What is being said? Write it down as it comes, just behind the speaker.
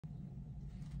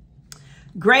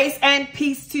Grace and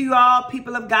peace to you all,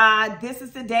 people of God. This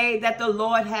is the day that the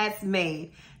Lord has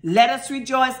made. Let us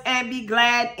rejoice and be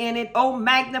glad in it. Oh,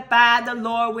 magnify the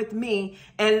Lord with me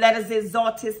and let us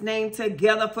exalt his name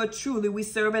together, for truly we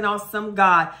serve an awesome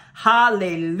God.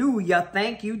 Hallelujah.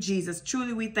 Thank you, Jesus.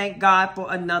 Truly we thank God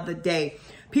for another day.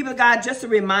 People of God, just a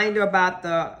reminder about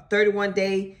the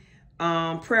 31-day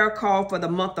prayer call for the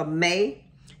month of May.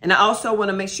 And I also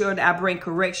want to make sure that I bring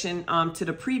correction to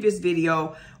the previous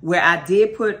video where I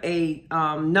did put a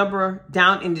number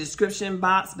down in the description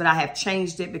box, but I have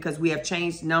changed it because we have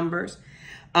changed numbers.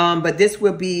 But this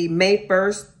will be May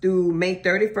 1st through May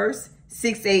 31st,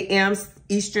 6 a.m.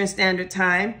 Eastern Standard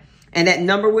Time. And that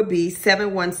number would be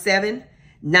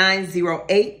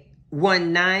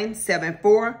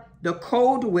 717-908-1974. The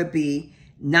code would be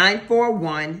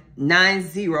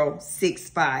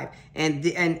 941-9065.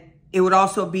 And it would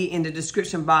also be in the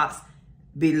description box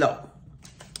below.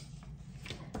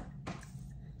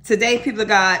 Today, people of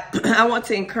God, I want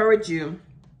to encourage you.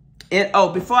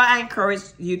 Before I encourage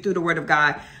you through the word of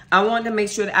God, I want to make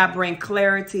sure that I bring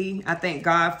clarity. I thank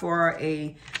God for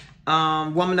a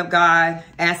woman of God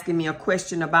asking me a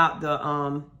question about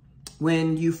the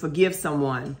when you forgive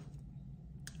someone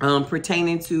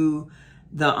pertaining to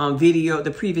the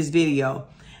the previous video.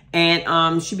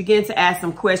 And she began to ask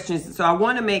some questions. So I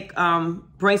want to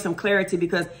bring some clarity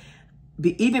because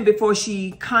even before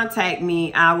she contacted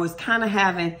me, I was kind of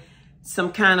having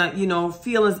some kind of,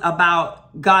 feelings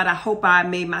about God. I hope I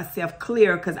made myself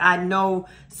clear, because I know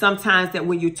sometimes that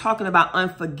when you're talking about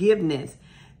unforgiveness,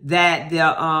 that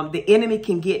the enemy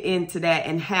can get into that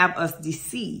and have us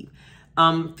deceived.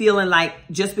 Feeling like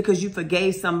just because you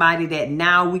forgave somebody that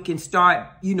now we can start,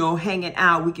 hanging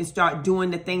out, we can start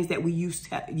doing the things that we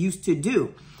used to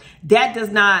do. That does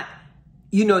not,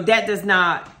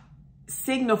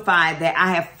 signify that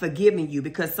I have forgiven you,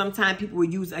 because sometimes people will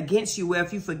use against you, well,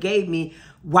 if you forgave me,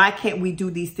 why can't we do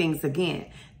these things again?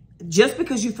 Just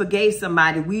because you forgave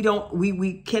somebody,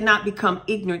 we cannot become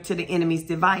ignorant to the enemy's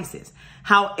devices.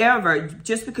 However,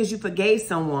 just because you forgave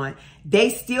someone, they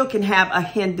still can have a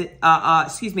hidden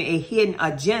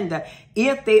agenda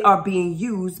if they are being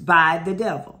used by the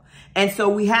devil. And so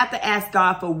we have to ask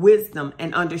God for wisdom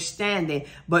and understanding.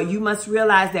 But you must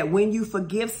realize that when you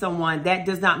forgive someone, that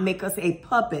does not make us a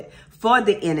puppet for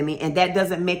the enemy, and that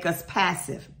doesn't make us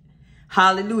passive.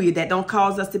 Hallelujah. That don't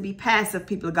cause us to be passive,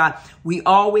 people of God. We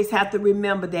always have to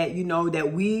remember that,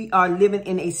 that we are living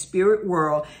in a spirit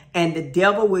world, and the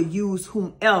devil will use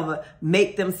whomever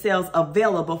make themselves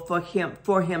available for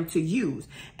him to use.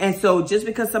 And so just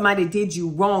because somebody did you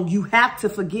wrong, you have to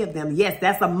forgive them. Yes,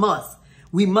 that's a must.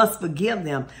 We must forgive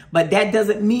them. But that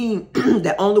doesn't mean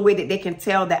the only way that they can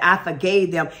tell that I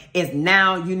forgave them is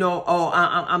now,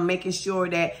 I'm making sure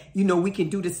that, we can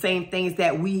do the same things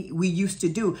that we used to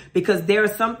do. Because there are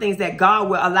some things that God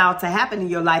will allow to happen in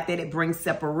your life that it brings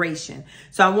separation.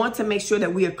 So I want to make sure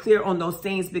that we are clear on those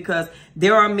things, because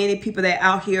there are many people that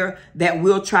out here that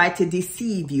will try to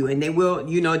deceive you. And they will,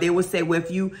 they will say, well,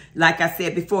 if you, like I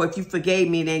said before, if you forgave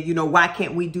me, then, why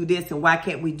can't we do this and why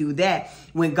can't we do that?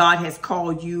 When God has called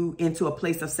you into a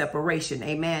place of separation.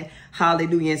 Amen.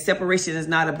 Hallelujah. And separation is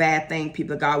not a bad thing,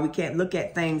 people of God. We can't look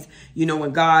at things,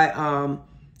 when God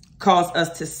calls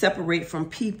us to separate from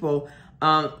people,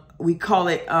 we call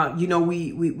it,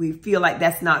 we feel like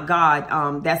that's not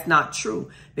God. That's not true,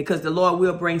 because the Lord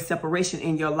will bring separation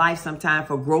in your life sometime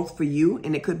for growth for you,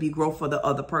 and it could be growth for the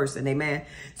other person. Amen.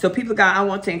 So people of God, I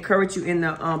want to encourage you in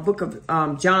the book of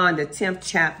John, the 10th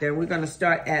chapter. We're going to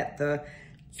start at the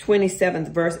 27th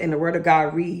verse, and the word of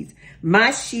God reads,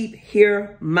 "My sheep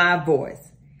hear my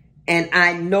voice, and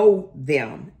I know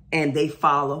them, and they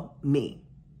follow me."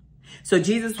 So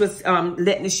Jesus was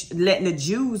letting the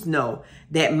Jews know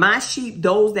that my sheep,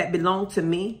 those that belong to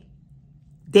me,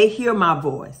 they hear my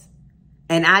voice,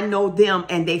 and I know them,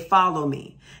 and they follow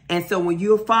me. And so when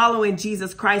you're following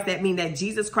Jesus Christ, that means that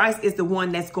Jesus Christ is the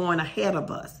one that's going ahead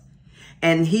of us.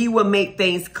 And he will make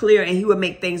things clear, and he will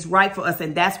make things right for us.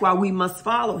 And that's why we must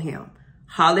follow him.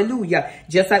 Hallelujah.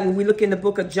 Just like when we look in the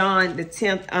book of John, the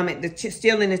 10th,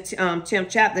 still in the 10th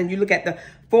chapter, and you look at the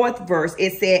 4th verse,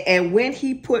 it said, "And when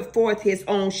he put forth his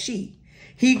own sheep,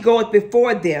 he goeth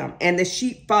before them, and the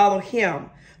sheep follow him,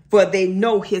 for they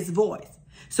know his voice."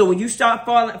 So when you start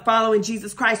following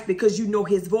Jesus Christ, because you know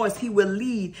his voice, he will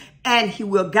lead and he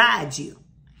will guide you.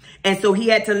 And so he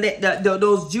had to let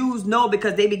those Jews know,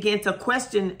 because they began to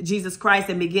question Jesus Christ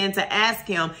and began to ask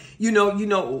him,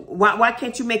 why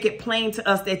can't you make it plain to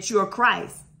us that you're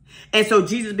Christ? And so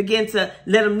Jesus began to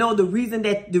let them know the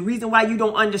reason why you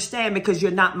don't understand, because you're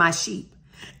not my sheep.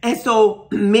 And so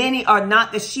many are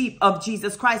not the sheep of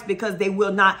Jesus Christ because they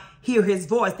will not hear his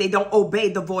voice. They don't obey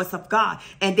the voice of God,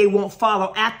 and they won't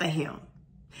follow after him.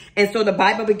 And so the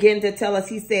Bible began to tell us,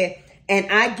 he said,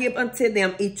 and I give unto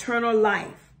them eternal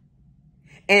life,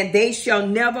 and they shall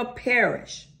never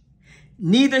perish.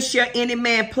 Neither shall any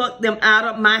man pluck them out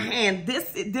of my hand.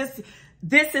 This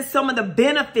is some of the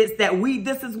benefits that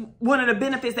this is one of the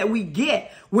benefits that we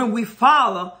get when we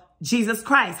follow Jesus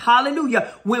Christ.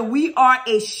 Hallelujah. When we are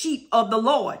a sheep of the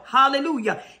Lord.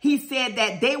 Hallelujah. He said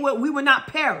that we will not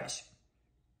perish.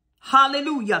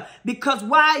 Hallelujah. Because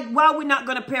why we're not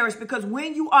going to perish? Because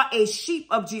when you are a sheep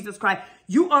of Jesus Christ,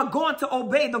 you are going to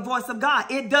obey the voice of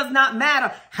God. It does not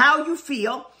matter how you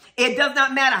feel. It does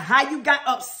not matter how you got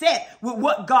upset with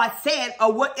what God said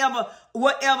or whatever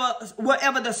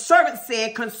the servant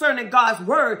said concerning God's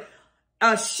word.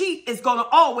 A sheep is going to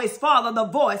always follow the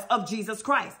voice of Jesus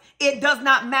Christ. It does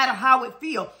not matter how it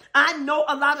feels. I know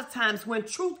a lot of times when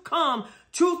truth come,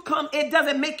 it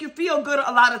doesn't make you feel good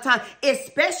a lot of times,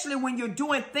 especially when you're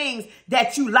doing things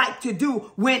that you like to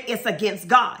do when it's against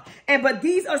God. But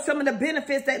these are some of the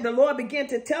benefits that the Lord began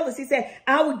to tell us. He said,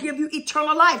 I will give you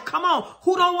eternal life. Come on.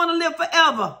 Who don't want to live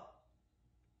forever?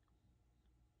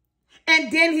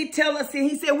 And then he tells us,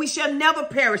 he said, we shall never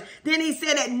perish. Then he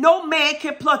said that no man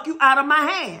can pluck you out of my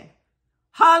hand.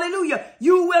 Hallelujah.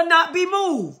 You will not be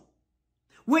moved.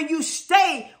 When you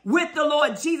stay with the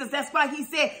Lord Jesus, that's why he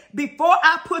said, before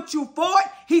I put you forward,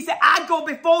 he said, I go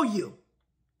before you.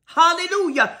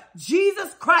 Hallelujah.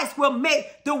 Jesus Christ will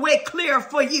make the way clear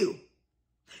for you.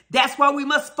 That's why we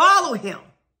must follow him.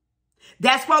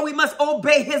 That's why we must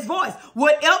obey his voice.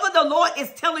 Whatever the Lord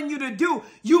is telling you to do,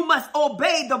 you must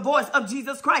obey the voice of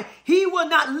Jesus Christ. He will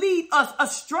not lead us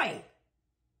astray.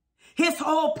 His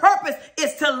whole purpose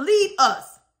is to lead us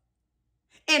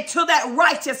into that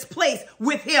righteous place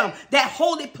with him, that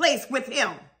holy place with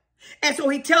him. And so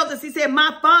he tells us, he said,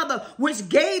 my Father, which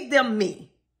gave them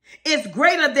me, is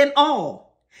greater than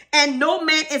all. And no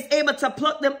man is able to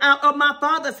pluck them out of my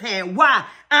Father's hand. Why?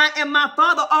 I and my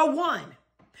Father are one.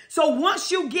 So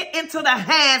once you get into the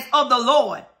hands of the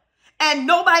Lord and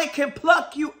nobody can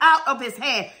pluck you out of his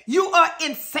hand, you are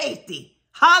in safety.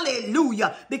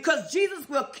 Hallelujah. Because Jesus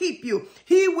will keep you.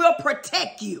 He will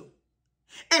protect you.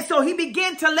 And so he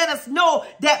began to let us know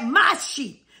that my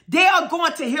sheep, they are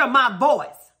going to hear my voice.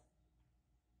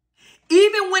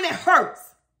 Even when it hurts.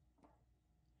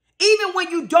 Even when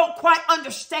you don't quite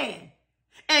understand.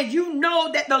 And you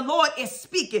know that the Lord is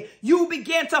speaking. You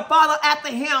begin to follow after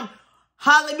him.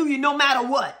 Hallelujah, no matter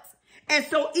what. And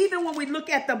so even when we look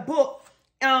at the book,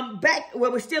 back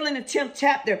where we're still in the 10th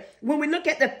chapter, when we look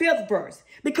at the 5th verse,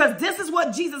 because this is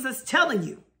what Jesus is telling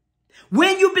you.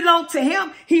 When you belong to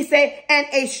him, he said, and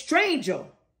a stranger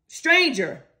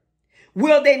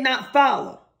will they not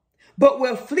follow, but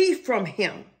will flee from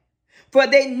him. For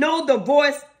they know the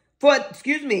voice, for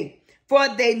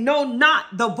they know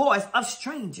not the voice of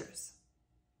strangers.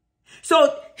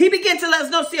 So he began to let us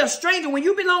know, see, a stranger, when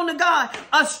you belong to God,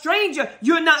 a stranger,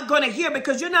 you're not going to hear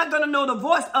because you're not going to know the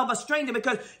voice of a stranger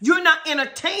because you're not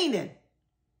entertaining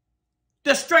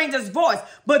the stranger's voice.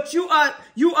 But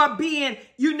you're being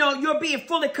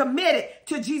fully committed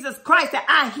to Jesus Christ, that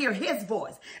I hear his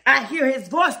voice. I hear his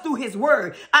voice through his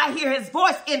word. I hear his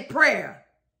voice in prayer.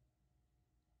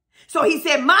 So he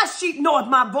said, my sheep knoweth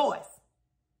my voice,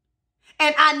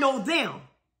 and I know them,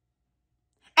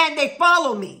 and they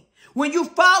follow me. When you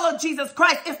follow Jesus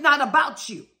Christ, it's not about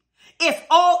you. It's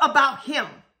all about him.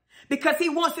 Because he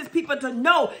wants his people to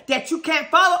know that you can't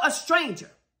follow a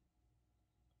stranger.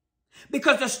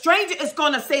 Because the stranger is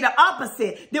going to say the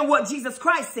opposite than what Jesus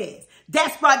Christ says.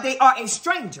 That's why they are a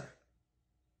stranger.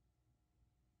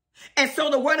 And so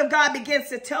the word of God begins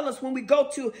to tell us when we go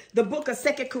to the book of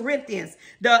 2 Corinthians,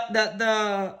 the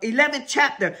 11th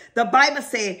chapter, the Bible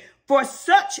says, for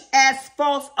such as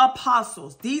false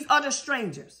apostles, these are the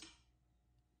strangers.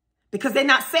 Because they're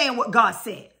not saying what God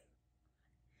said.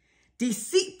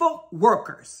 Deceitful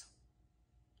workers,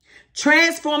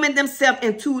 transforming themselves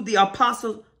into the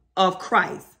apostles of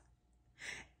Christ.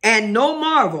 And no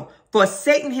marvel, for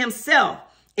Satan himself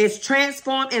is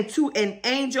transformed into an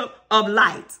angel of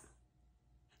light.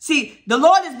 See, the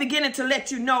Lord is beginning to let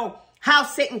you know how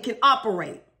Satan can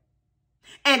operate.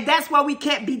 And that's why we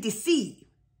can't be deceived.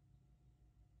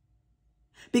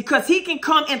 Because he can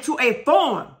come into a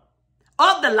form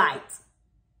of the light.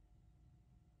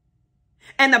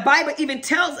 And the Bible even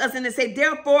tells us, and it says,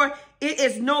 therefore, it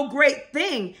is no great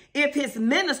thing if his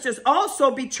ministers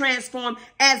also be transformed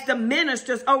as the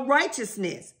ministers of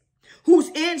righteousness,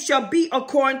 whose end shall be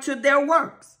according to their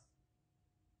works.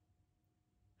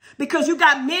 Because you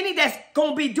got many that's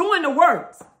going to be doing the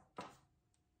works.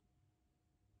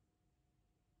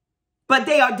 but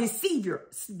they are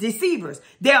deceivers.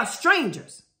 They are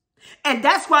strangers. And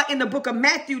that's why in the book of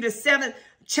Matthew, the seventh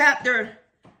chapter,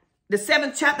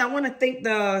 I want to think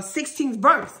the 16th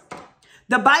verse,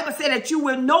 the Bible said that you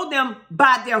will know them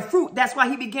by their fruit. That's why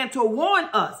he began to warn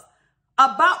us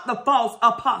about the false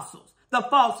apostles, the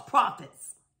false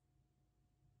prophets.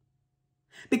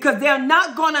 Because they're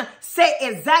not going to say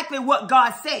exactly what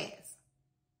God says.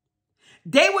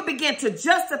 They will begin to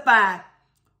justify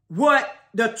what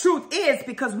the truth is,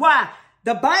 because why?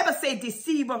 The Bible says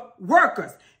deceiver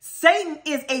workers. Satan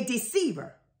is a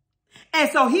deceiver. And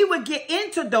so he would get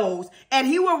into those, and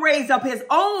he will raise up his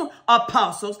own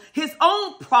apostles, his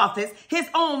own prophets, his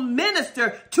own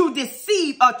minister to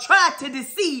deceive or try to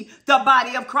deceive the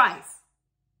body of Christ.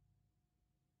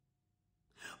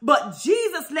 But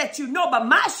Jesus let you know, but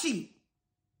my sheep,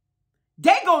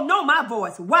 they gonna know my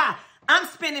voice. Why? I'm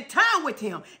spending time with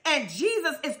him, and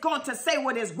Jesus is going to say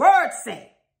what his words say.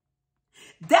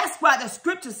 That's why the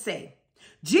scriptures say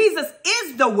Jesus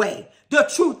is the way, the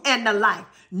truth, and the life.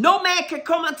 No man can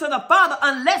come unto the Father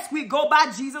unless we go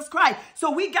by Jesus Christ.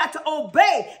 So we got to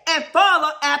obey and follow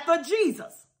after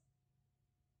Jesus.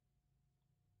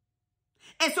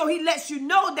 And so he lets you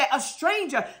know that a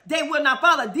stranger, they will not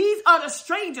follow. These are the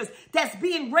strangers that's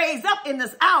being raised up in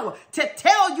this hour to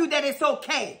tell you that it's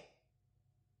okay.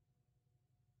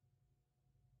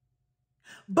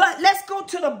 But let's go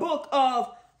to the book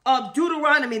of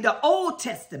Deuteronomy, the Old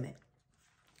Testament.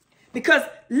 Because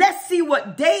let's see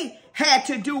what they had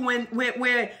to do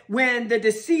when the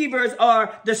deceivers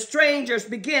or the strangers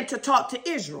began to talk to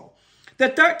Israel. The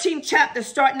 13th chapter,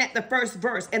 starting at the first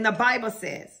verse, and the Bible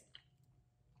says,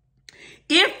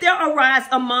 if there arise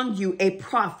among you a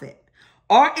prophet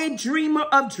or a dreamer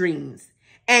of dreams,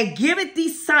 and giveth thee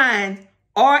signs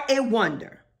or a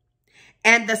wonder,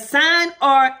 and the sign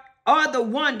or the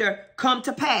wonder come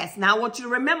to pass. Now I want you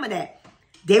to remember that.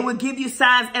 They will give you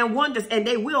signs and wonders, and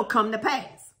they will come to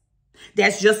pass.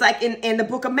 That's just like in the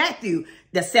book of Matthew,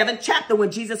 the 7th chapter, when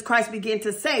Jesus Christ began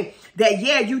to say that,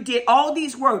 yeah, you did all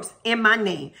these works in my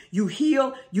name. You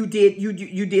healed, you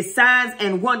did signs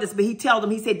and wonders. But he told them,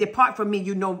 he said, depart from me,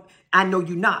 I know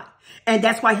you not. And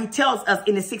that's why he tells us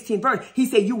in the 16th verse, he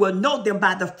said, you will know them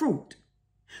by the fruit.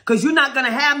 Because you're not going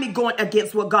to have me going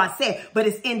against what God said, but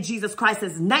it's in Jesus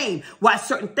Christ's name why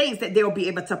certain things that they'll be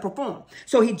able to perform.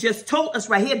 So he just told us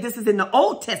right here, this is in the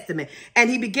Old Testament, and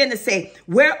he began to say,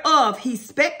 whereof he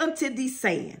spake unto thee,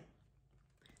 saying.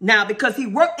 Now, because they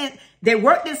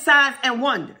worked in signs and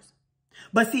wonders.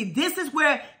 But see, this is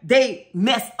where they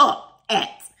mess up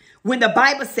at. When the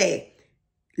Bible said,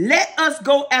 let us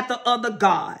go after other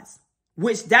gods,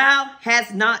 which thou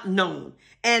hast not known,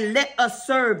 and let us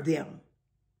serve them.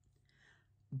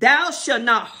 Thou shalt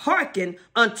not hearken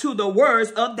unto the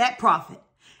words of that prophet.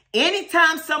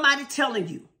 Anytime somebody telling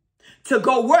you to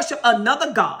go worship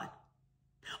another God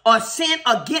or sin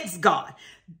against God,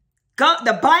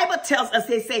 the Bible tells us,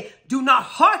 they say, do not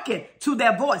hearken to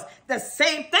their voice. The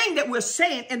same thing that we're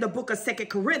saying in the book of 2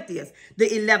 Corinthians, the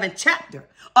 11th chapter,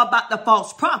 about the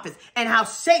false prophets and how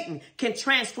Satan can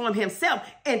transform himself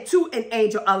into an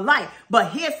angel of light.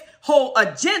 But his whole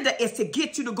agenda is to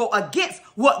get you to go against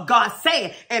what God's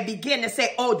saying and begin to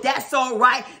say, oh, that's all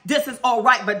right. This is all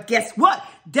right. But guess what?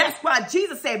 That's why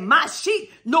Jesus said, my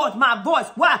sheep knoweth my voice.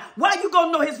 Why? Why you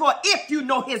going to know his voice if you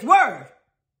know his word?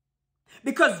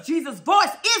 Because Jesus'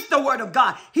 voice is the word of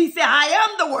God. He said, I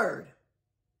am the word.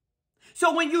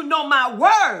 So when you know my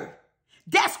word,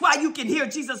 that's why you can hear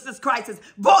Jesus Christ's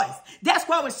voice. That's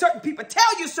why when certain people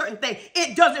tell you certain things,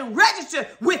 it doesn't register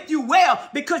with you well,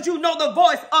 because you know the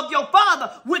voice of your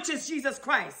Father, which is Jesus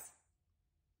Christ.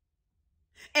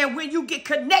 And when you get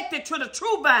connected to the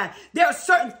true vine, there are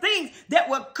certain things that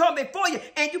will come before you,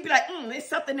 and you'll be like, there's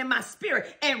something in my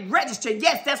spirit, and register.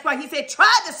 Yes, that's why he said,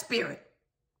 try the spirit.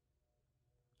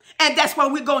 And that's why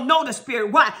we're going to know the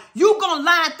spirit. Why? You're going to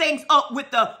line things up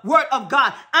with the word of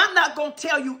God. I'm not going to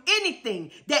tell you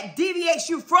anything that deviates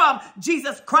you from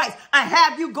Jesus Christ. I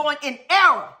have you going in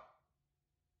error.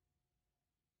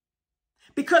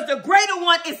 Because the greater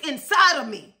one is inside of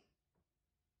me.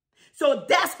 So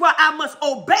that's why I must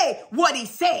obey what he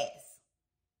says.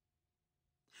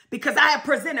 Because I have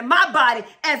presented my body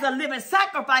as a living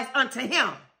sacrifice unto him,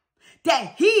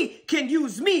 that he can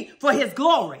use me for his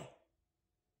glory.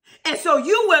 And so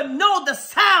you will know the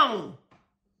sound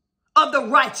of the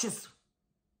righteous.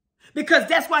 Because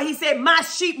that's why he said, my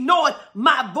sheep knoweth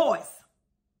my voice.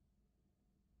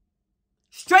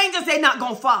 Strangers, they're not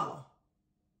going to follow.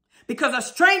 Because a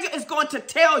stranger is going to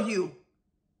tell you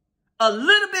a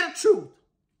little bit of truth.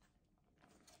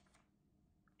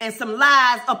 And some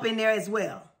lies up in there as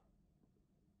well.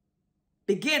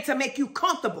 Begin to make you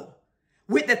comfortable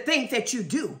with the things that you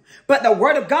do. But the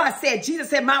word of God said, Jesus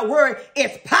said, my word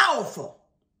is powerful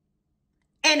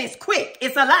and it's quick.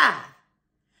 It's alive,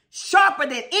 sharper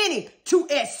than any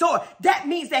two-edged sword. That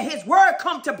means that his word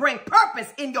come to bring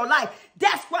purpose in your life.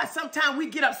 That's why sometimes we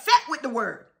get upset with the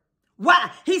word.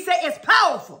 Why? He said it's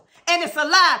powerful and it's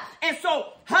alive. And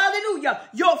so, hallelujah,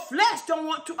 your flesh don't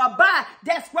want to abide.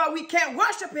 That's why we can't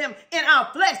worship him in our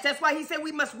flesh. That's why he said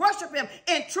we must worship him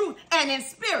in truth and in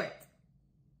spirit.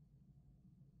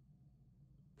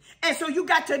 And so you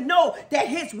got to know that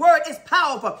his word is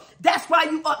powerful. That's why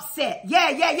you upset.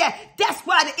 Yeah. That's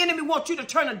why the enemy wants you to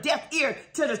turn a deaf ear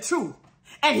to the truth.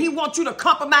 And he wants you to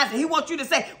compromise. And he wants you to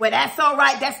say, well, that's all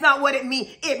right. That's not what it means.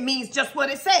 It means just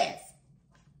what it says.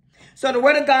 So the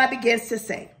word of God begins to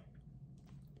say,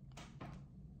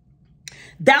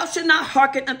 thou shalt not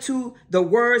hearken unto the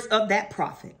words of that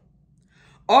prophet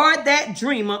or that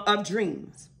dreamer of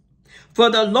dreams. For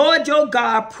the Lord your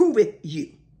God proveth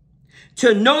you,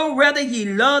 to know whether ye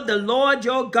love the Lord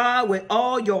your God with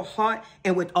all your heart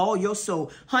and with all your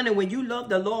soul. Honey, when you love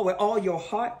the Lord with all your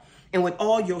heart and with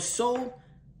all your soul,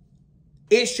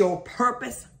 it's your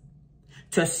purpose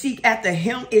to seek after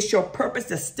him. It's your purpose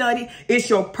to study. It's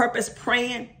your purpose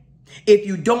praying. If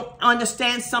you don't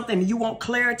understand something, you want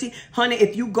clarity, honey,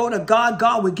 if you go to God,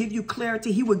 God will give you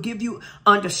clarity. He will give you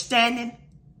understanding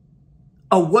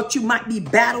of what you might be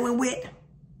battling with.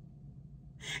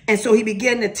 And so he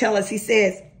began to tell us, he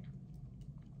says,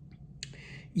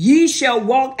 ye shall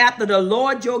walk after the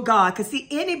Lord your God. Because see,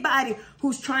 anybody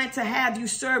who's trying to have you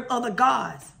serve other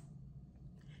gods,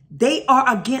 they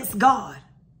are against God.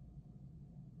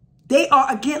 They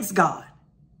are against God.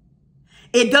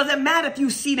 It doesn't matter if you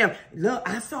see them. Look,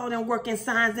 I saw them working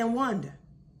signs and wonder.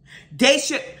 They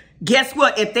should, guess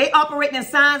what? If they operate in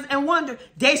signs and wonder,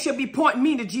 they should be pointing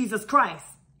me to Jesus Christ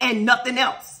and nothing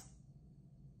else.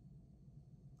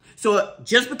 So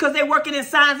just because they're working in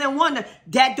signs and wonder,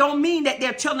 that don't mean that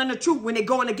they're telling the truth when they're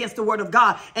going against the word of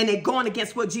God and they're going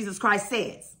against what Jesus Christ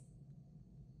says.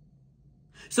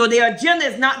 So their agenda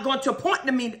is not going to point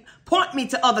me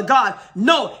to other gods.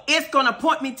 No, it's going to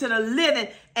point me to the living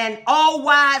and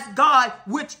all-wise God,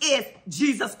 which is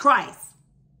Jesus Christ.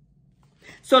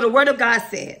 So the word of God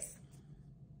says,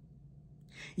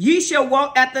 ye shall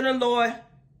walk after the Lord.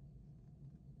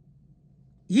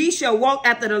 Ye shall walk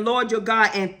after the Lord your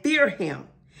God and fear him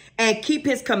and keep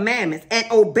his commandments and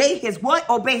obey his what?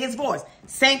 Obey his voice.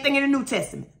 Same thing in the New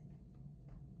Testament.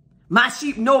 My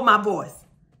sheep know my voice.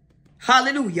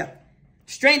 Hallelujah.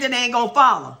 Stranger, they ain't going to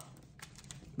follow.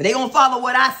 But they going to follow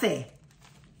what I say.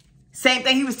 Same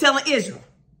thing he was telling Israel.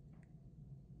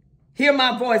 Hear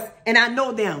my voice and I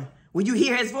know them. When you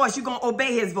hear his voice, you're going to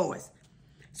obey his voice.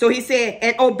 So he said,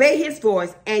 and obey his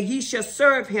voice, and ye shall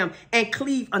serve him and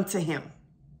cleave unto him.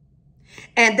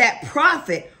 And that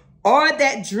prophet or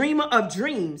that dreamer of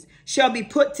dreams shall be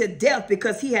put to death,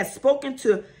 because he has spoken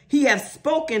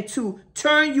to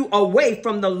turn you away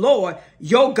from the Lord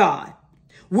your God,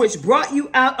 which brought you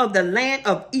out of the land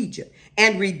of Egypt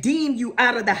and redeemed you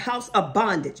out of the house of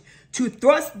bondage, to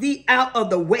thrust thee out of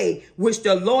the way which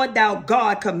the Lord thou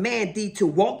God command thee to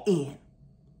walk in.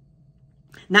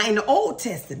 Now in the Old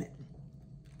Testament,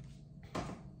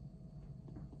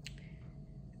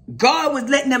 God was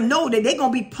letting them know that they're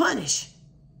going to be punished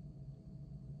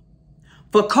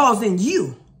for causing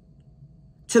you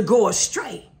to go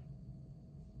astray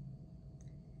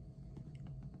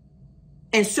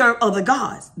and serve other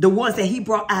gods, the ones that he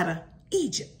brought out of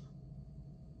Egypt.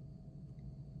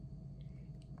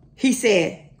 He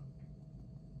said,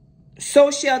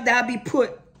 so shall thou be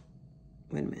put,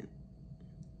 wait a minute.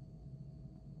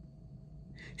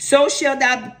 So shall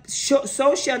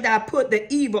thou put the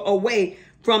evil away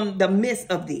from the midst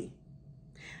of thee.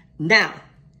 Now,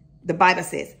 the Bible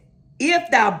says, if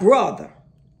thy brother,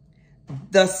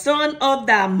 the son of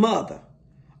thy mother,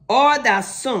 or thy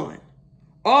son,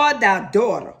 or thy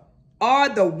daughter, or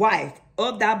the wife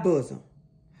of thy bosom,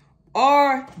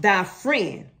 or thy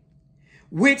friend,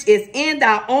 which is in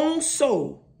thy own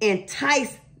soul,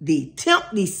 entice thee,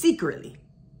 tempt thee secretly,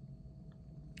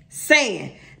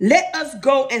 saying, let us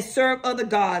go and serve other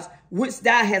gods, which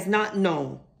thou hast not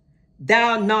known,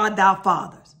 thou nor thy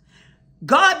fathers.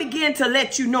 God began to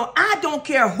let you know, I don't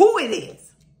care who it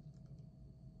is.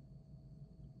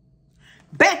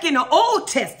 Back in the Old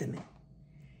Testament,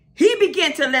 he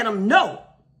began to let them know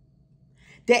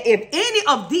that if any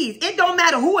of these, it don't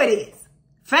matter who it is,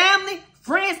 family,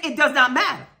 friends, it does not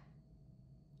matter.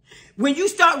 When you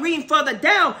start reading further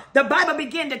down, the Bible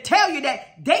began to tell you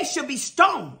that they should be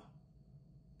stoned.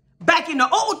 Back in the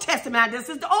Old Testament, this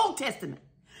is the Old Testament.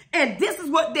 And this is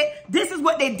what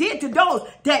they did to those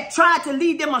that tried to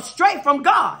lead them astray from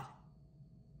God.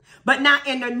 But now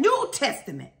in the New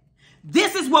Testament,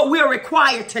 this is what we're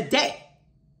required today.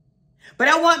 But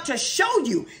I want to show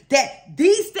you that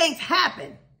these things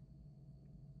happen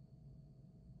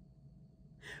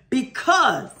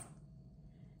because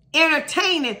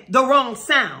entertaining the wrong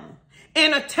sound,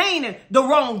 entertaining the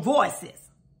wrong voices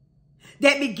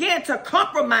that begin to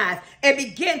compromise and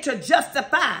begin to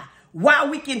justify why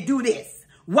we can do this,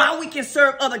 why we can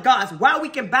serve other gods, why we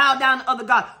can bow down to other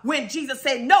gods. When Jesus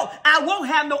said, no, I won't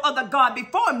have no other God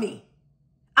before me.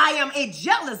 I am a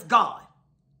jealous God.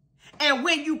 And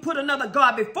when you put another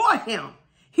God before him,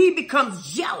 he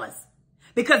becomes jealous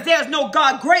because there's no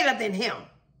God greater than him.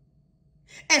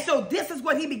 And so this is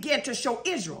what he began to show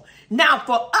Israel. Now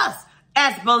for us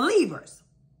as believers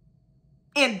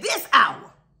in this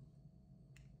hour,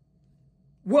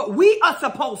 what we are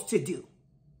supposed to do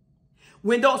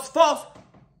when those false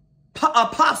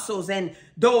apostles and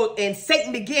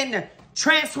Satan began to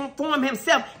transform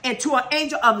himself into an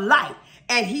angel of light,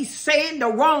 and he's saying the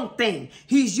wrong thing.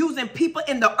 He's using people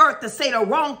in the earth to say the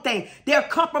wrong thing. They're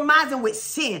compromising with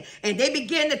sin. And they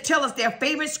begin to tell us their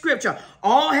favorite scripture.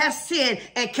 All have sinned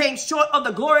and came short of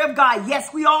the glory of God.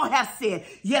 Yes, we all have sinned.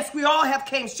 Yes, we all have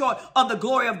came short of the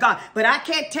glory of God. But I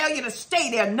can't tell you to stay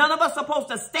there. None of us are supposed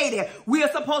to stay there. We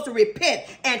are supposed to repent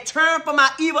and turn from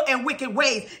our evil and wicked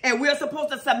ways. And we're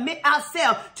supposed to submit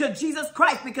ourselves to Jesus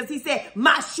Christ because he said,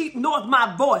 my sheep knoweth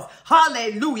my voice.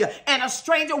 Hallelujah. And a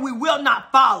stranger we will not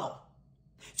follow.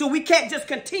 So we can't just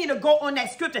continue to go on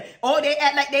that scripture. Oh, they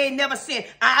act like they ain't never sinned.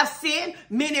 I've sinned.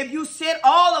 Many of you sinned.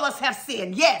 All of us have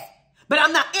sinned. Yes. But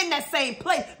I'm not in that same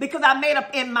place because I made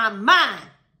up in my mind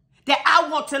that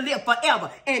I want to live forever.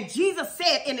 And Jesus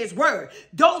said in his word,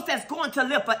 those that's going to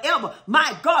live forever,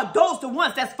 my God, those the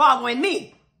ones that's following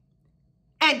me.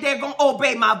 And they're going to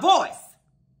obey my voice.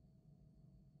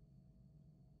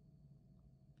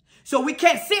 So we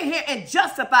can't sit here and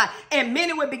justify, and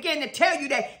many will begin to tell you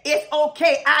that it's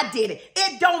okay, I did it.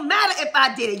 It don't matter if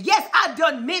I did it. Yes, I've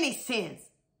done many sins.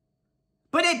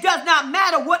 But it does not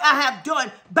matter what I have done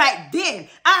back then.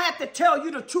 I have to tell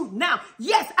you the truth now.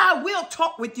 Yes, I will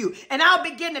talk with you, and I'll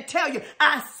begin to tell you,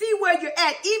 I see where you're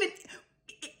at, even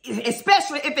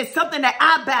especially if it's something that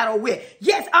I battle with.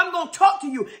 Yes, I'm going to talk to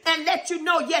you and let you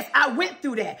know, yes, I went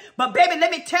through that. But baby,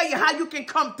 let me tell you how you can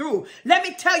come through. Let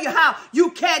me tell you how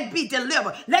you can be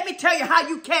delivered. Let me tell you how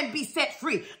you can be set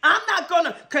free. I'm not going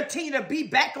to continue to be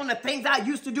back on the things I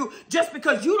used to do just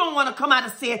because you don't want to come out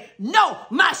and say, no,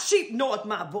 my sheep knoweth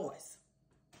my voice.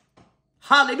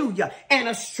 Hallelujah. And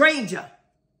a stranger.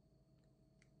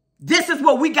 This is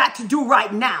what we got to do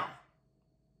right now.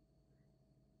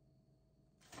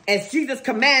 As Jesus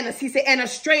commanded us, he said, and a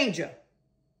stranger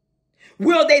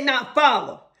will they not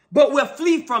follow, but will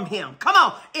flee from him. Come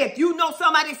on. If you know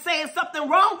somebody's saying something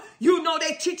wrong, you know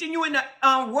they're teaching you in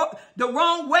the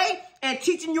wrong way and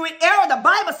teaching you in error. The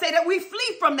Bible says that we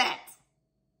flee from that.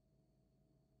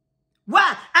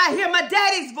 Why? I hear my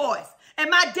daddy's voice, and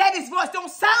my daddy's voice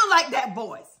don't sound like that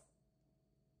voice.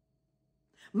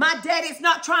 My daddy is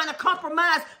not trying to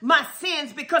compromise my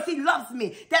sins because he loves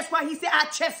me. That's why he said, I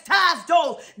chastise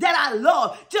those that I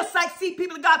love. Just like, see,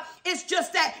 people of God, it's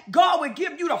just that God will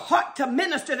give you the heart to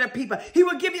minister to people. He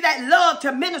will give you that love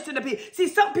to minister to people. See,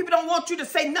 some people don't want you to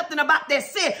say nothing about their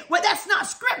sin. Well, that's not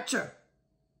scripture.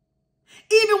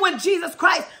 Even when Jesus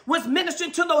Christ was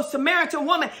ministering to those Samaritan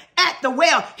woman at the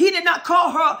well, he didn't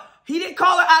call her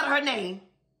out of her name.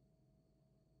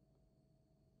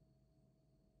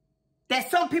 That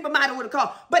some people might have would have called.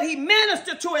 But he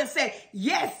ministered to her and said,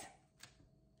 yes.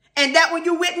 And that one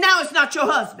you with now is not your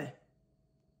husband.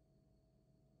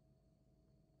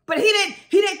 But he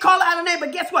didn't call out her name.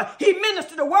 But guess what? He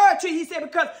ministered the word to you. He said,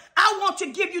 because I want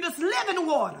to give you this living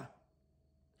water.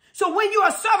 So when you're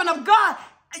a servant of God,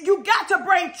 you got to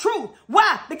bring truth.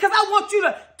 Why? Because I want you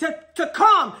to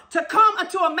come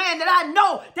unto a man that I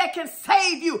know that can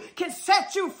save you, can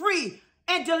set you free,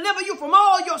 and deliver you from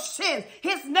all your sins.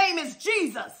 His name is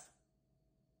Jesus.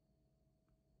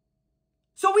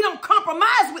 So we don't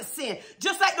compromise with sin,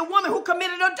 just like the woman who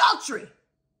committed adultery.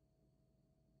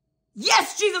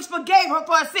 Yes, Jesus forgave her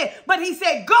for her sin, but he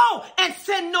said, go and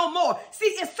sin no more. See,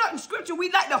 it's certain scripture we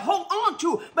like to hold on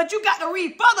to, but you got to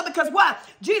read further because why?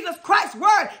 Jesus Christ's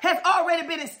word has already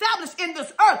been established in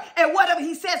this earth, and whatever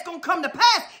he says is going to come to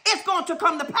pass, it's going to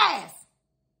come to pass.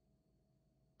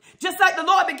 Just like the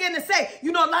Lord began to say,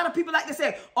 you know, a lot of people like to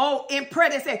say, oh, in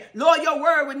prayer, they say, Lord, your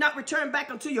word will not return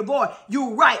back unto your void.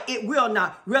 You're right. It will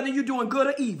not. Whether you're doing good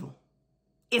or evil,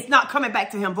 it's not coming back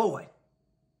to him void.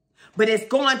 But it's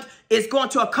going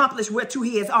to accomplish whereto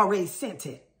he has already sent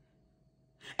it.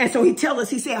 And so he tells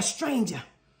us, he said, a stranger,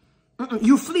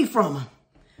 you flee from him.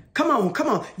 Come on, come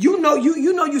on. You know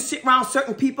you sit around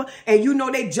certain people and you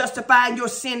know they justify your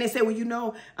sin. They say,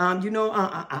 well,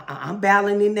 I'm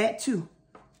battling in that too.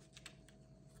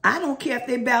 I don't care if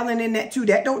they're battling in that too.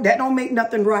 That don't make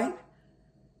nothing right.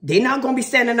 They're not going to be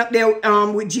standing up there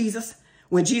with Jesus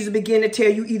when Jesus began to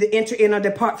tell you either enter in or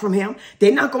depart from him.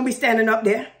 They're not going to be standing up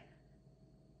there.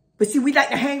 But see, we like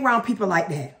to hang around people like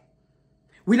that.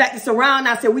 We like to surround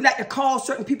ourselves. We like to call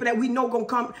certain people that we know going to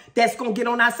come, that's going to get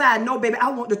on our side. No, baby, I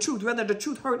want the truth. Whether the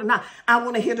truth hurt or not, I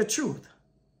want to hear the truth.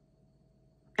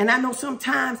 And I know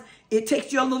sometimes it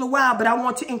takes you a little while, but I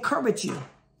want to encourage you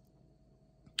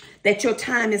that your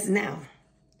time is now.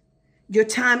 Your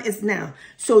time is now.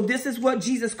 So this is what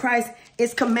Jesus Christ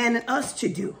is commanding us to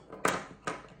do.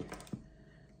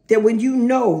 That when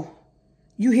you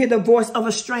hear the voice of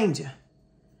a stranger,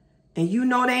 and you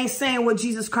know they ain't saying what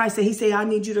Jesus Christ said. He said, I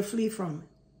need you to flee from it.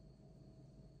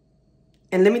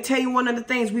 And let me tell you one of the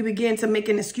things we begin to make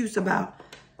an excuse about.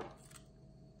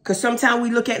 Because sometimes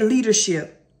we look at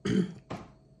leadership.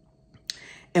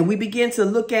 And we begin to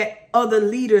look at other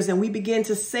leaders. And we begin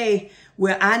to say,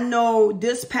 well, I know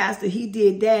this pastor, he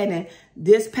did that. And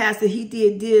this pastor, he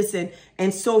did this.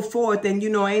 And so forth. And,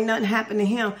 ain't nothing happened to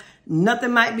him.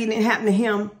 Nothing might be happening to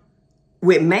him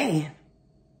with man.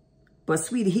 But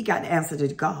sweetie, he got the answer to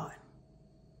God.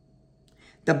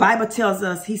 The Bible tells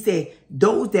us, he said,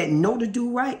 those that know to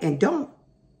do right and don't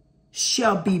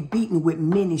shall be beaten with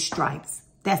many stripes.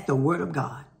 That's the word of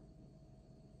God.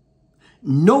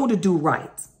 Know to do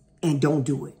right and don't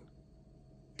do it.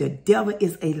 The devil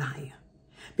is a liar.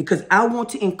 Because I want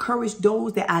to encourage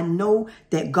those that I know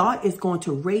that God is going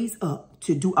to raise up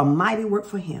to do a mighty work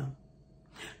for him.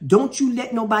 Don't you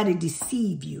let nobody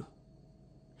deceive you.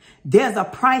 There's a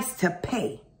price to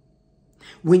pay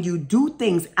when you do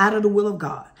things out of the will of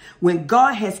God. When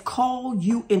God has called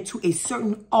you into a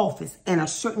certain office and a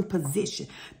certain position,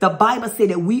 the Bible says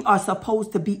that we are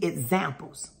supposed to be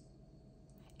examples.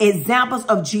 Examples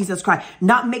of Jesus Christ,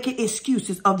 not making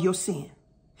excuses of your sin.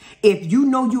 If you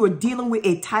know you are dealing with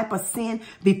a type of sin,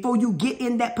 before you get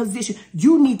in that position,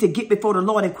 you need to get before the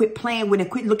Lord and quit playing with and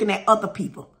quit looking at other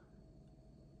people.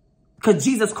 Because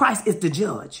Jesus Christ is the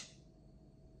judge.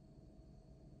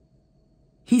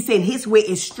 He said his way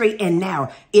is straight and narrow.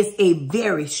 It's a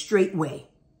very straight way.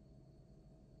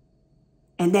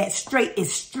 And that straight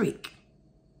is strict.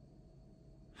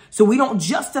 So we don't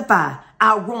justify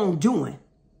our wrongdoing.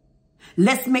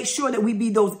 Let's make sure that we be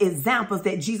those examples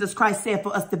that Jesus Christ said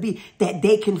for us to be, that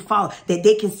they can follow, that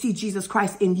they can see Jesus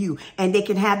Christ in you, and they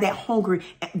can have that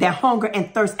hunger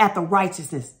and thirst after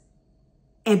righteousness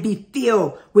and be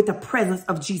filled with the presence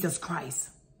of Jesus Christ.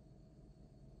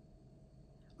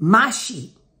 My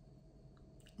sheep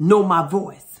know my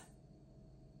voice.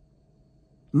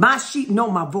 My sheep know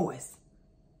my voice.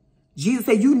 Jesus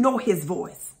said, you know his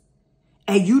voice.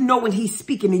 And you know when he's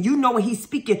speaking. And you know when he's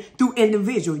speaking through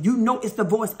individual. You know it's the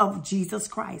voice of Jesus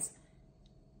Christ.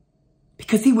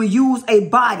 Because he will use a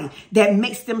body that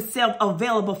makes themselves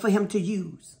available for him to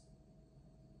use.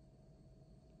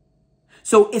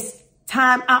 So it's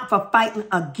time out for fighting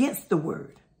against the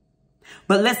word.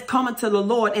 But let's come unto the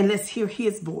Lord and let's hear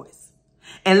his voice.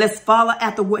 And let's follow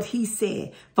after what he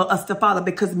said for us to follow.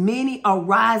 Because many are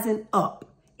rising up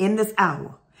in this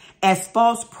hour as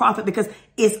false prophets, because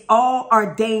it's all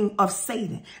ordained of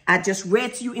Satan. I just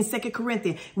read to you in 2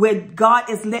 Corinthians where God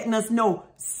is letting us know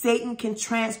Satan can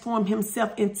transform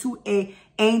himself into an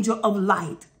angel of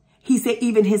light. He said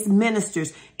even his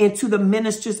ministers into the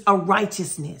ministers of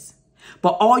righteousness.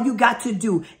 But all you got to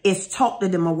do is talk to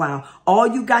them a while. All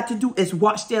you got to do is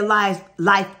watch their life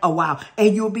a while.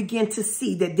 And you'll begin to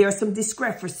see that there are some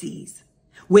discrepancies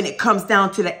when it comes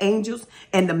down to the angels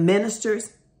and the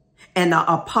ministers and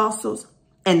the apostles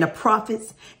and the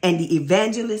prophets and the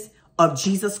evangelists of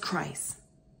Jesus Christ.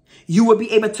 You will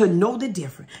be able to know the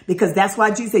difference, because that's why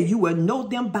Jesus said you will know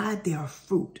them by their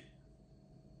fruit.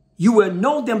 You will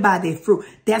know them by their fruit.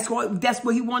 That's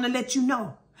what he want to let you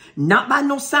know. Not by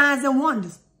no signs and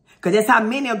wonders. Because that's how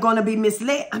many are going to be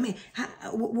misled. I mean,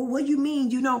 what do you mean?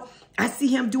 I see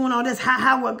him doing all this.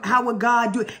 How would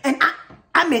God do it? And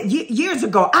I mean, years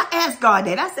ago, I asked God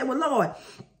that. I said, well, Lord,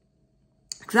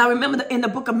 because I remember in the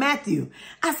book of Matthew,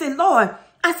 I said, Lord,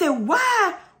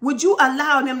 why would you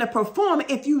allow them to perform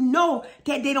if you know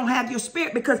that they don't have your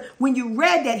spirit? Because when you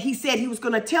read that, he said he was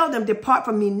going to tell them, depart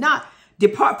from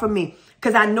me,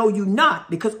 because I know you not,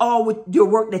 because all with your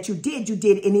work that you did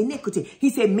in iniquity. He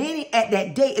said, many at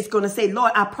that day is going to say,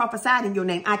 Lord, I prophesied in your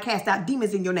name. I cast out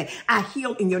demons in your name. I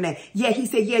healed in your name. Yeah, he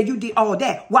said, yeah, you did all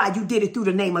that. Why? You did it through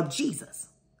the name of Jesus.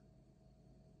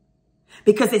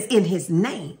 Because it's in his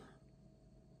name.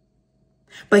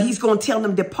 But he's going to tell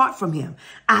them, depart from him.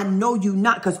 I know you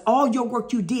not, because all your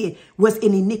work you did was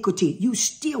in iniquity. You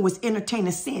still was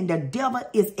entertaining sin. The devil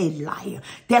is a liar.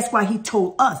 That's why he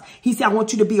told us. He said, I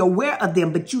want you to be aware of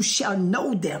them, but you shall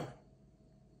know them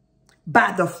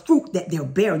by the fruit that they're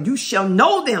bearing. You shall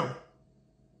know them.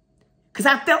 Because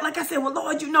I felt like I said, well,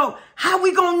 Lord, how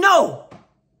we going to know?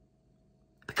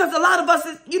 Because a lot of us,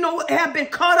 have been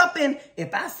caught up in,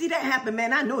 if I see that happen,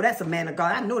 man, I know that's a man of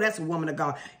God. I know that's a woman of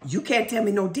God. You can't tell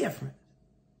me no different.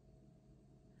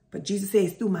 But Jesus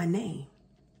says, through my name.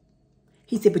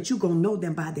 He said, but you're going to know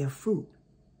them by their fruit.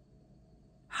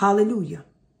 Hallelujah.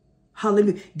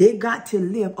 Hallelujah. They've got to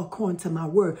live according to my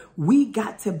word. We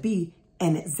got to be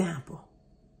an example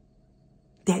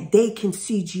that they can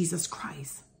see Jesus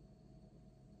Christ.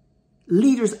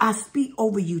 Leaders, I speak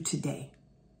over you today.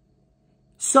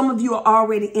 Some of you are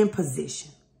already in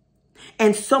position.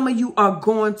 And some of you are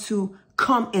going to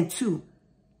come into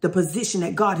the position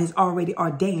that God has already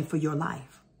ordained for your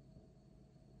life.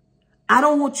 I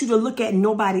don't want you to look at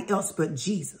nobody else but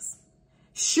Jesus.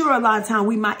 Sure, a lot of times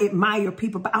we might admire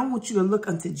people, but I want you to look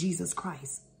unto Jesus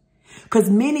Christ. Because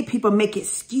many people make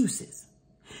excuses.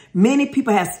 Many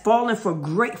people have fallen from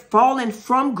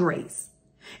grace.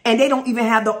 And they don't even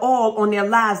have the oil on their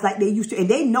lives like they used to. And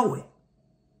they know it.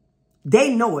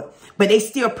 They know it, but they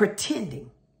still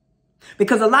pretending.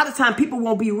 Because a lot of times people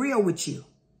won't be real with you.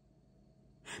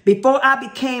 Before I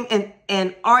became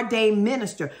an ordained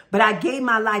minister, but I gave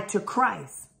my life to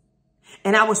Christ.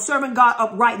 And I was serving God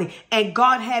uprightly. And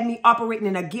God had me operating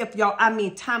in a gift, y'all. I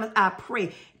mean, time I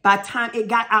pray, by the time it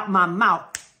got out my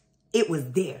mouth, it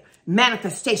was there.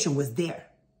 Manifestation was there.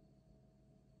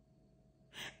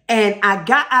 And I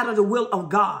got out of the will of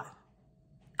God.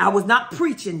 I was not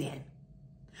preaching then.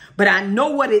 But I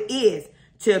know what it is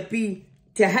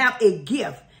to have a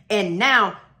gift. And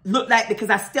now look like, because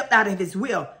I stepped out of his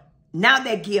will, now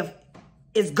that gift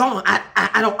is gone.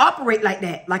 I don't operate like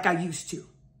that, like I used to.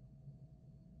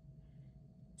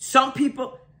 Some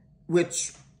people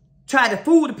which try to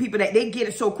fool the people that they get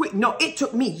it so quick. No, it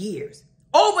took me years,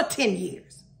 over 10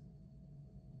 years.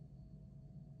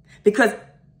 Because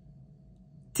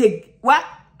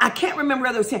I can't remember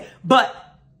whether it was 10, but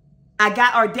I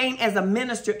got ordained as a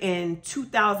minister in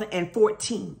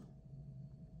 2014.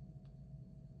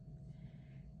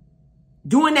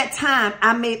 During that time,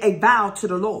 I made a vow to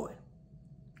the Lord.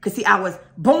 Because see, I was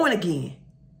born again,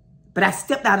 but I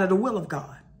stepped out of the will of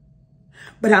God.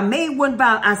 But I made one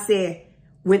vow. I said,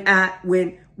 when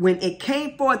it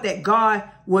came forth that God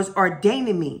was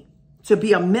ordaining me to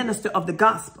be a minister of the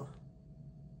gospel,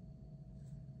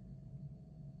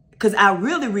 because I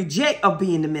really reject of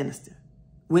being the minister.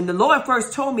 When the Lord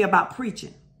first told me about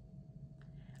preaching,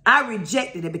 I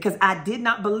rejected it because I did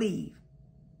not believe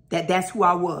that that's who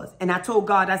I was. And I told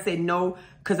God, I said, no,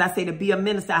 because I said to be a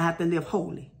minister, I have to live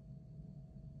holy.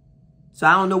 So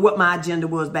I don't know what my agenda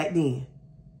was back then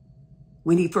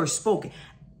when he first spoke it.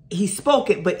 He spoke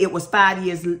it, but it was 5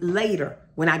 years later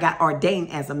when I got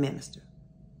ordained as a minister.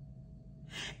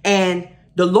 And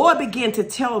the Lord began to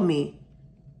tell me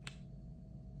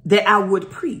that I would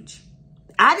preach.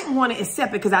 I didn't want to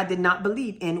accept it because I did not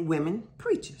believe in women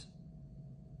preachers.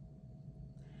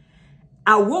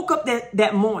 I woke up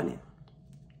that morning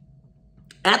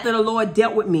after the Lord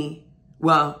dealt with me.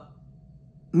 Well,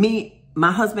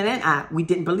 my husband and I, we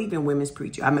didn't believe in women's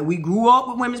preachers. I mean, we grew up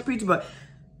with women's preachers, but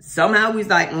somehow we was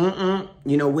like,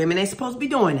 women ain't supposed to be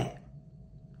doing that.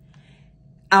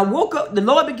 I woke up, the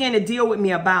Lord began to deal with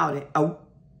me about it. A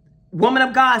woman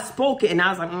of God spoke it, and I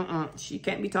was like, she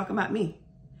can't be talking about me.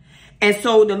 And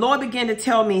so the Lord began to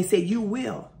tell me and said, you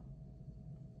will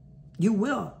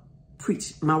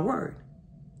preach my word.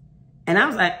 And I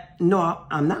was like, no,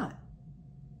 I'm not.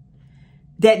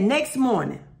 That next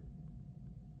morning,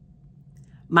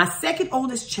 my second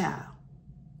oldest child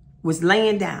was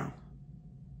laying down,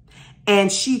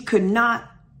 and she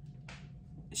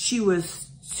was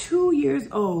 2 years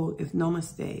old, if no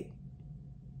mistake.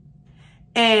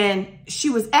 And she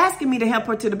was asking me to help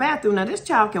her to the bathroom. Now, this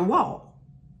child can walk.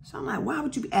 So I'm like, why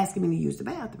would you be asking me to use the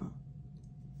bathroom?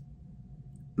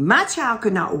 My child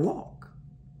could not walk.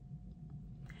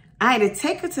 I had to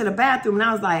take her to the bathroom, and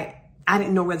I was like, I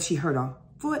didn't know whether she hurt her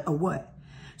foot or what.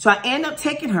 So I ended up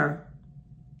taking her,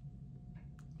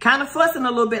 kind of fussing a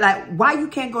little bit, like, why you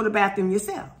can't go to the bathroom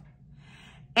yourself?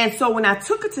 And so when I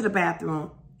took her to the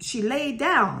bathroom, she laid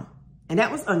down, and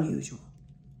that was unusual.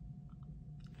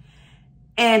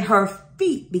 And her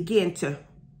feet began to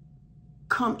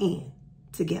come in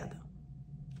together.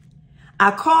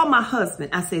 I called my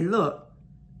husband. I said, look,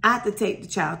 I have to take the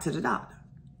child to the doctor.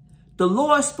 The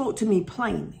Lord spoke to me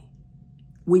plainly.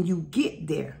 When you get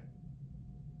there,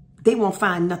 they won't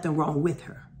find nothing wrong with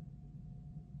her.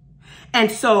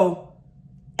 And so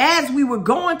as we were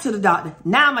going to the doctor,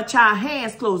 now my child's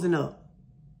hands closing up.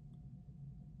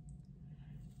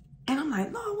 And I'm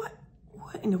like, Lord,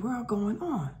 what in the world going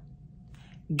on?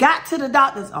 Got to the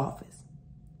doctor's office.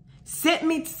 Send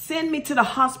me to the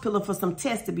hospital for some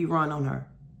tests to be run on her.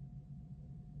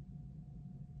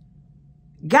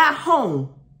 Got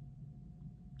home.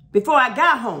 Before I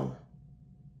got home,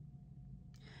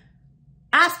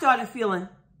 I started feeling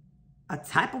a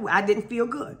type of way. I didn't feel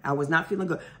good. I was not feeling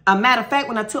good. A matter of fact,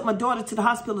 when I took my daughter to the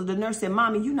hospital, the nurse said,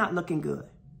 Mommy, you're not looking good.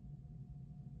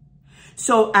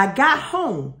 So I got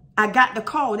home. I got the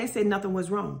call. They said nothing was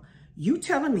wrong. You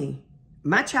telling me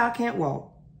my child can't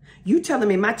walk. You telling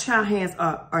me my child hands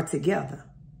are together.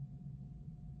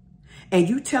 And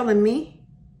you telling me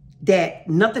that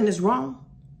nothing is wrong.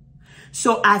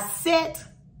 So I sat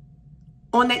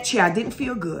on that chair. I didn't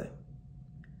feel good.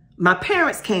 My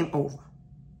parents came over.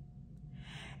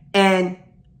 And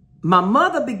my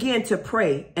mother began to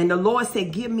pray. And the Lord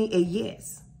said, give me a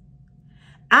yes.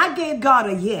 I gave God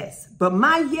a yes. But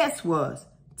my yes was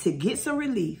to get some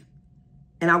relief.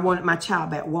 And I wanted my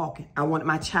child back walking. I wanted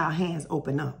my child's hands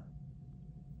open up.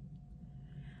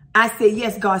 I said,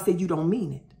 yes. God said, you don't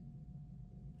mean it.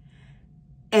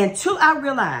 Until I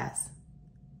realized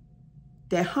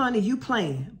that, honey, you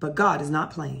playing, but God is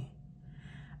not playing.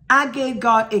 I gave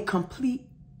God a complete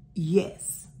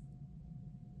yes.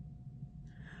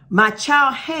 My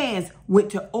child's hands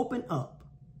went to open up.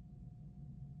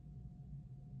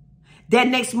 That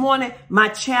next morning, my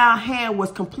child's hand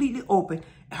was completely open.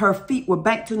 Her feet were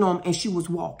back to normal and she was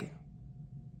walking.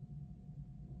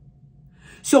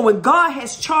 So when God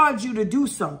has charged you to do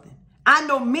something, I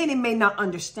know many may not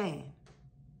understand.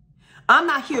 I'm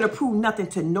not here to prove nothing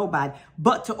to nobody,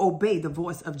 but to obey the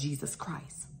voice of Jesus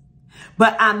Christ.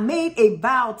 But I made a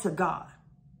vow to God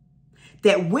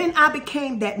that when I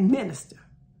became that minister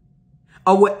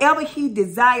or whatever he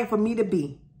desired for me to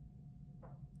be,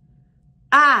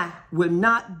 I will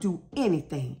not do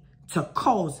anything to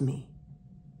cause me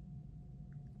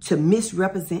to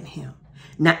misrepresent him.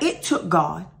 Now, it took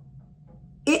God.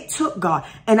 It took God.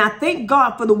 And I thank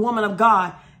God for the woman of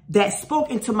God that spoke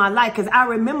into my life. Because I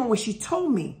remember when she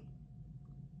told me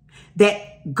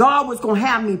that God was going to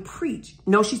have me preach.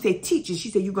 No, she said teach. And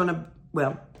she said, you're going to,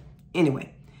 well,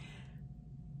 anyway.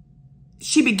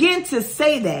 She began to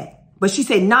say that. But she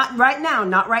said, not right now,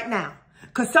 not right now.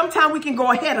 Because sometimes we can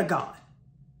go ahead of God.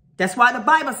 That's why the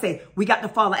Bible says we got to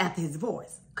follow after his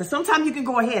voice. Because sometimes you can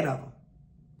go ahead of him.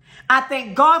 I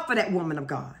thank God for that woman of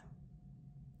God.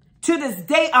 To this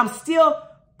day, I'm still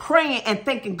praying and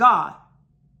thanking God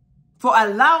for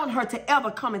allowing her to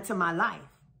ever come into my life.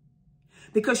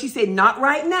 Because she said, not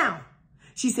right now.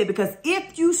 She said, because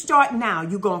if you start now,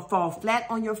 you're going to fall flat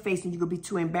on your face and you're going to be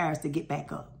too embarrassed to get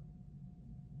back up.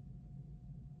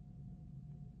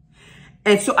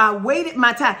 And so I waited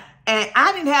my time. And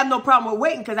I didn't have no problem with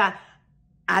waiting because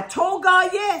I told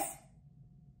God yes.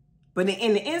 But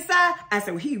in the inside, I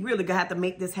said, well, he really going to have to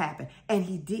make this happen. And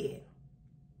he did.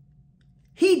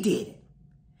 He did it.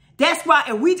 That's why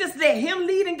if we just let him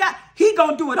lead and guide, he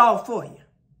going to do it all for you.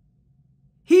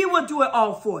 He will do it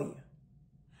all for you.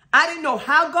 I didn't know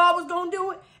how God was going to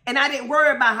do it. And I didn't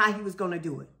worry about how he was going to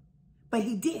do it. But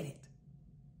he did it.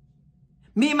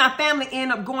 Me and my family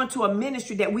ended up going to a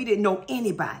ministry that we didn't know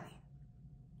anybody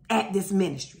at this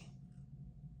ministry.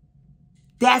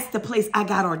 That's the place I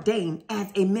got ordained as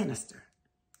a minister.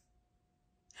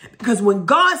 Because when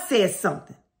God says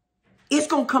something, it's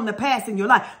going to come to pass in your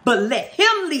life. But let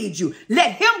him lead you.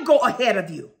 Let him go ahead of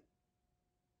you.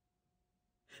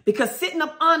 Because sitting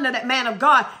up under that man of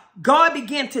God, God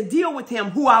began to deal with him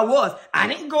who I was. I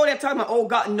didn't go there talking about, oh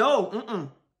God, no.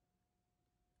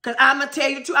 Because I'm going to tell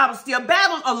you the truth, I was still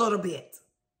battling a little bit.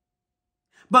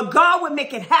 But God would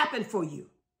make it happen for you.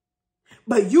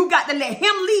 But you got to let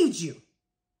him lead you.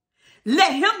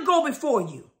 Let him go before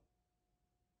you.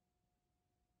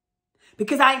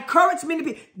 Because I encourage many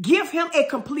people, give him a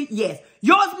complete yes.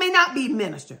 Yours may not be,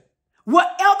 minister.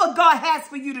 Whatever God has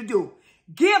for you to do,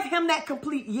 give him that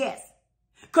complete yes.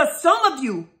 Because some of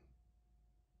you,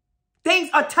 things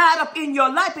are tied up in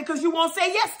your life because you won't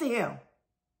say yes to him.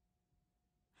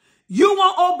 You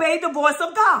won't obey the voice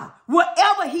of God,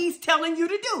 whatever he's telling you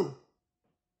to do.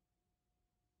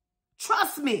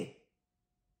 Trust me,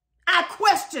 I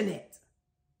question it.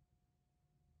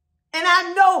 And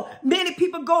I know many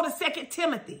people go to 2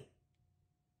 Timothy.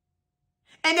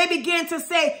 And they begin to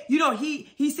say, you know,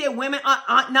 he said women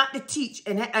ought not to teach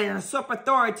and usurp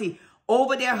authority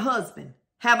over their husband.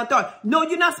 Have authority. No,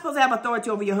 you're not supposed to have authority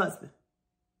over your husband.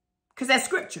 Because that's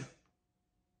scripture.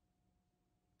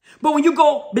 But when you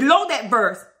go below that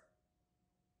verse,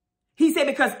 he said,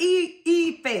 because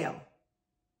Eve fell.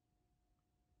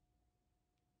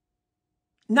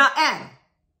 Not Adam.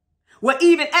 Well,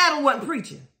 even Adam wasn't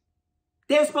preaching.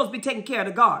 They were supposed to be taking care of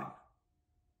the garden.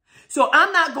 So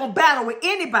I'm not going to battle with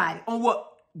anybody on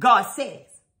what God says.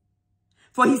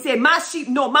 For he said, my sheep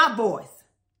know my voice.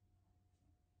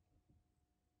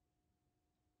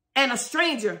 And a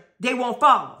stranger they won't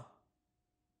follow.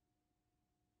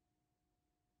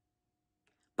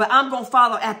 But I'm going to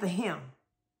follow after him.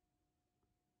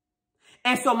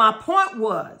 And so my point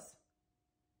was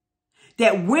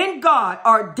that when God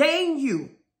ordained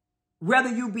you, whether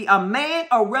you be a man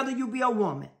or whether you be a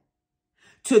woman,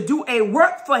 to do a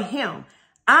work for him,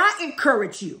 I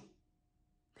encourage you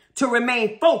to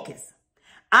remain focused.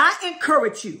 I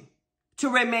encourage you to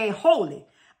remain holy.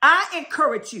 I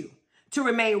encourage you to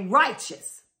remain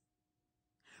righteous.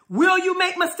 Will you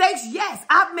make mistakes? Yes,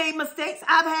 I've made mistakes.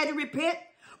 I've had to repent.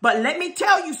 But let me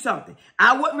tell you something.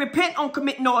 I wouldn't repent on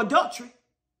committing no adultery.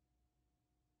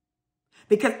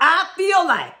 Because I feel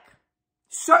like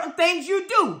certain things you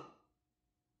do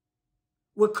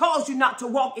will cause you not to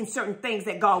walk in certain things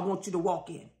that God wants you to walk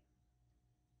in.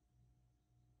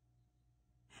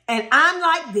 And I'm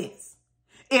like this.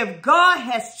 If God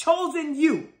has chosen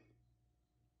you,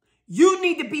 you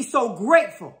need to be so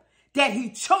grateful that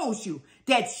he chose you,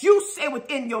 that you say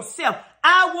within yourself,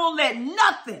 I won't let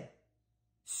nothing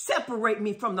separate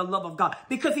me from the love of God,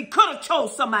 because he could have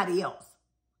chose somebody else.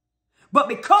 But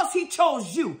because he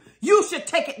chose you, you should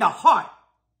take it to heart.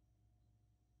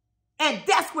 And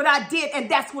that's what I did, and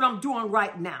that's what I'm doing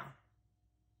right now.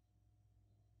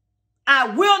 I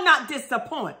will not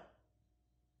disappoint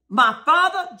my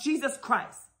Father, Jesus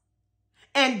Christ,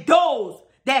 and those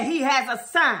that he has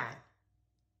assigned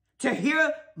to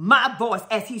hear my voice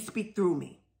as he speaks through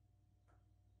me.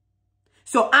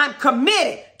 So I'm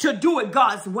committed to do it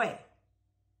God's way.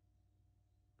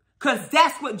 Because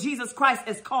that's what Jesus Christ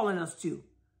is calling us to.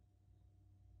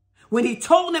 When he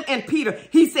told him and Peter,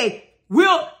 he said,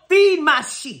 we'll feed my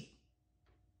sheep.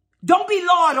 Don't be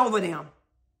Lord over them,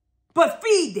 but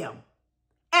feed them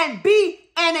and be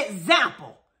an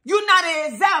example. You're not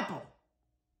an example.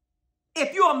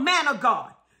 If you're a man of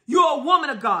God, you're a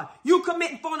woman of God, you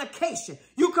committing fornication,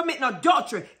 you committing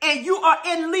adultery, and you are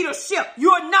in leadership,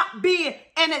 you're not being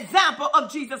an example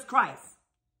of Jesus Christ.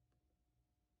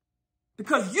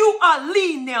 Because you are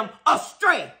leading them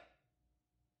astray.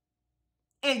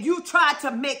 And you try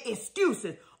to make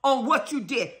excuses on what you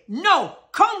did. No,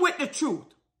 come with the truth.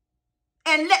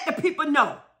 And let the people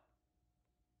know.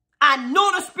 I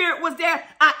know the spirit was there.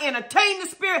 I entertained the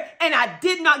spirit. And I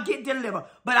did not get delivered.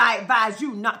 But I advise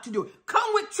you not to do it.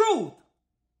 Come with truth.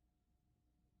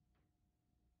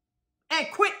 And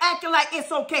quit acting like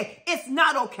it's okay. It's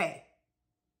not okay.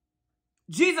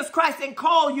 Jesus Christ didn't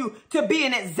call you to be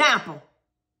an example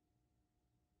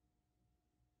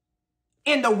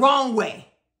in the wrong way,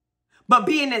 but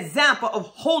be an example of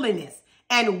holiness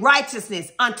and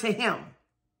righteousness unto him.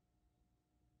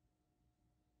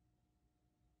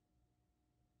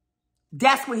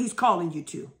 That's what he's calling you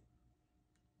to.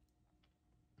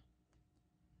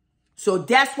 So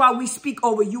that's why we speak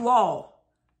over you all.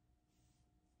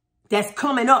 That's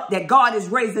coming up, that God is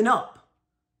raising up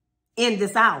in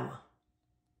this hour.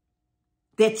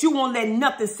 That you won't let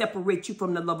nothing separate you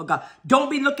from the love of God. Don't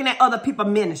be looking at other people's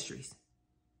ministries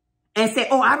and say,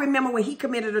 oh, I remember when he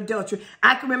committed adultery.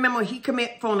 I can remember when he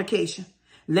committed fornication.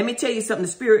 Let me tell you something.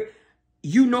 The spirit,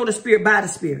 you know the spirit by the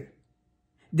spirit.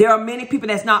 There are many people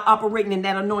that's not operating in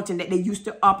that anointing that they used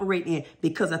to operate in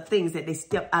because of things that they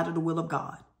stepped out of the will of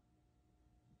God.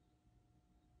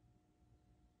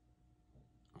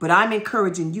 But I'm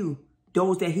encouraging you,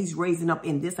 those that he's raising up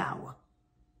in this hour,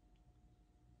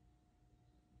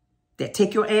 that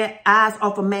take your eyes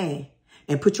off of man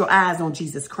and put your eyes on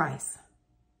Jesus Christ.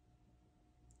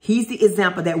 He's the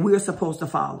example that we're supposed to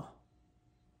follow.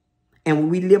 And when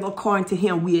we live according to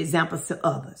him, we're examples to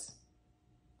others.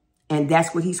 And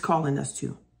that's what he's calling us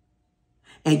to.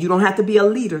 And you don't have to be a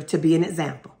leader to be an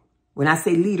example. When I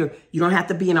say leader, you don't have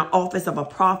to be in an office of a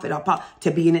prophet or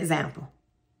to be an example.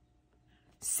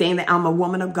 Saying that I'm a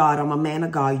woman of God, I'm a man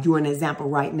of God, you're an example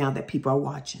right now that people are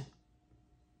watching.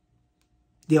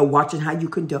 They're watching how you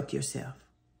conduct yourself.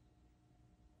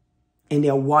 And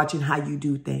they're watching how you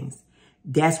do things.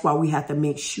 That's why we have to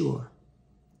make sure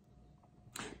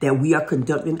that we are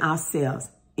conducting ourselves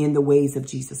in the ways of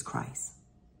Jesus Christ.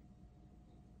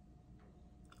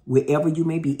 Wherever you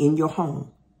may be in your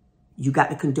home, you got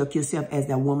to conduct yourself as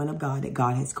that woman of God that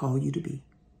God has called you to be.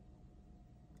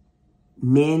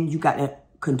 Men, you got to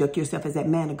conduct yourself as that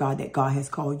man of God that God has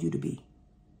called you to be.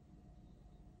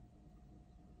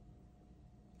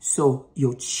 so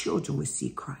your children will see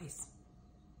Christ.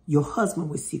 Your husband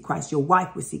will see Christ. Your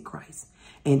wife will see Christ.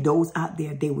 And those out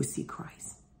there, they will see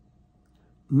Christ.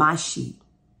 My sheep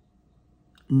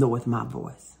knoweth my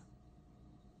voice.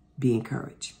 Be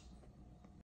encouraged.